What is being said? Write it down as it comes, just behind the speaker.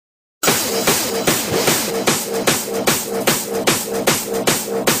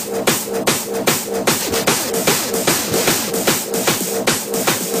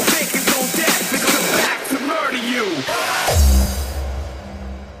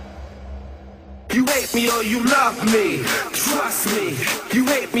You hate me or you love me, trust me. You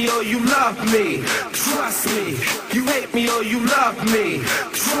hate me or you love me, trust me. You hate me or you love me,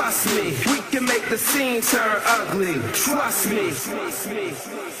 trust me. We can make the scene turn ugly, trust me.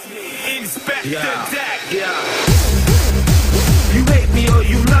 Inspector Deck, yeah. You hate me or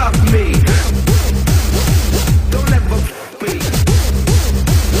you love me, don't ever be.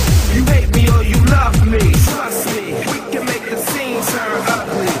 You hate me or you love me, trust me. We can make the scene turn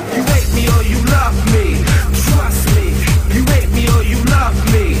ugly. You hate me or you love me, trust me. You hate me or you love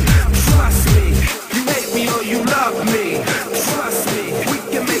me, trust me. You hate me or you love me, trust me. We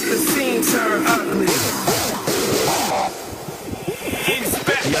can make the scene turn ugly.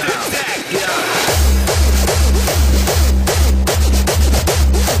 Inspector Deck, yeah.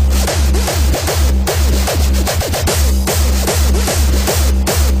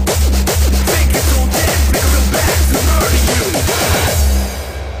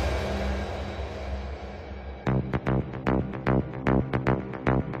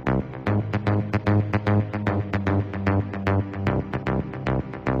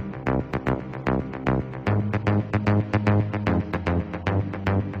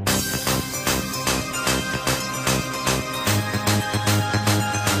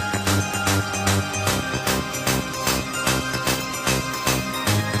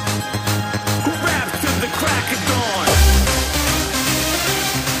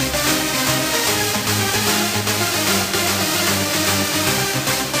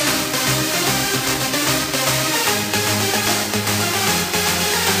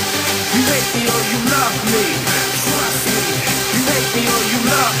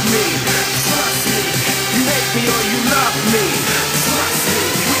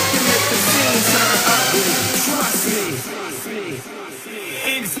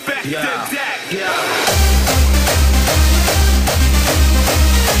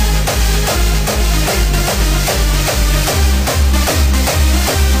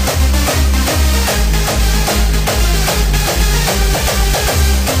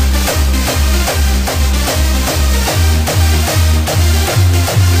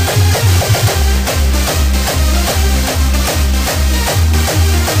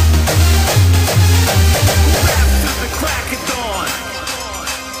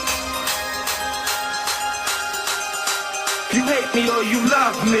 You hate me or you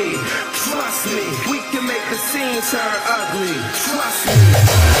love me, trust me. We can make the scene turn ugly, trust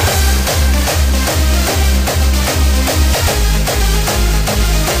me.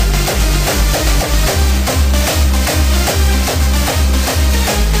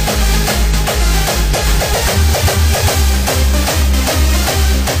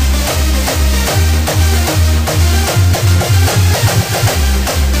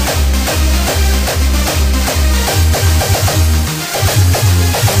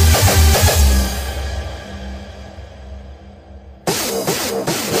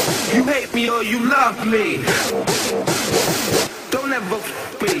 You hate me or you love me, don't ever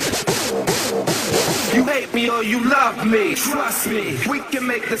be. You hate me or you love me, trust me. We can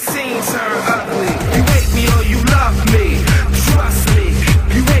make the scene turn ugly. You hate me or you love me, trust me.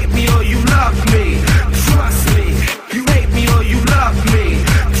 You hate me or you love me, trust me. You hate me or you love me,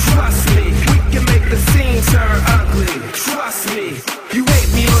 trust me. We can make the scene turn ugly.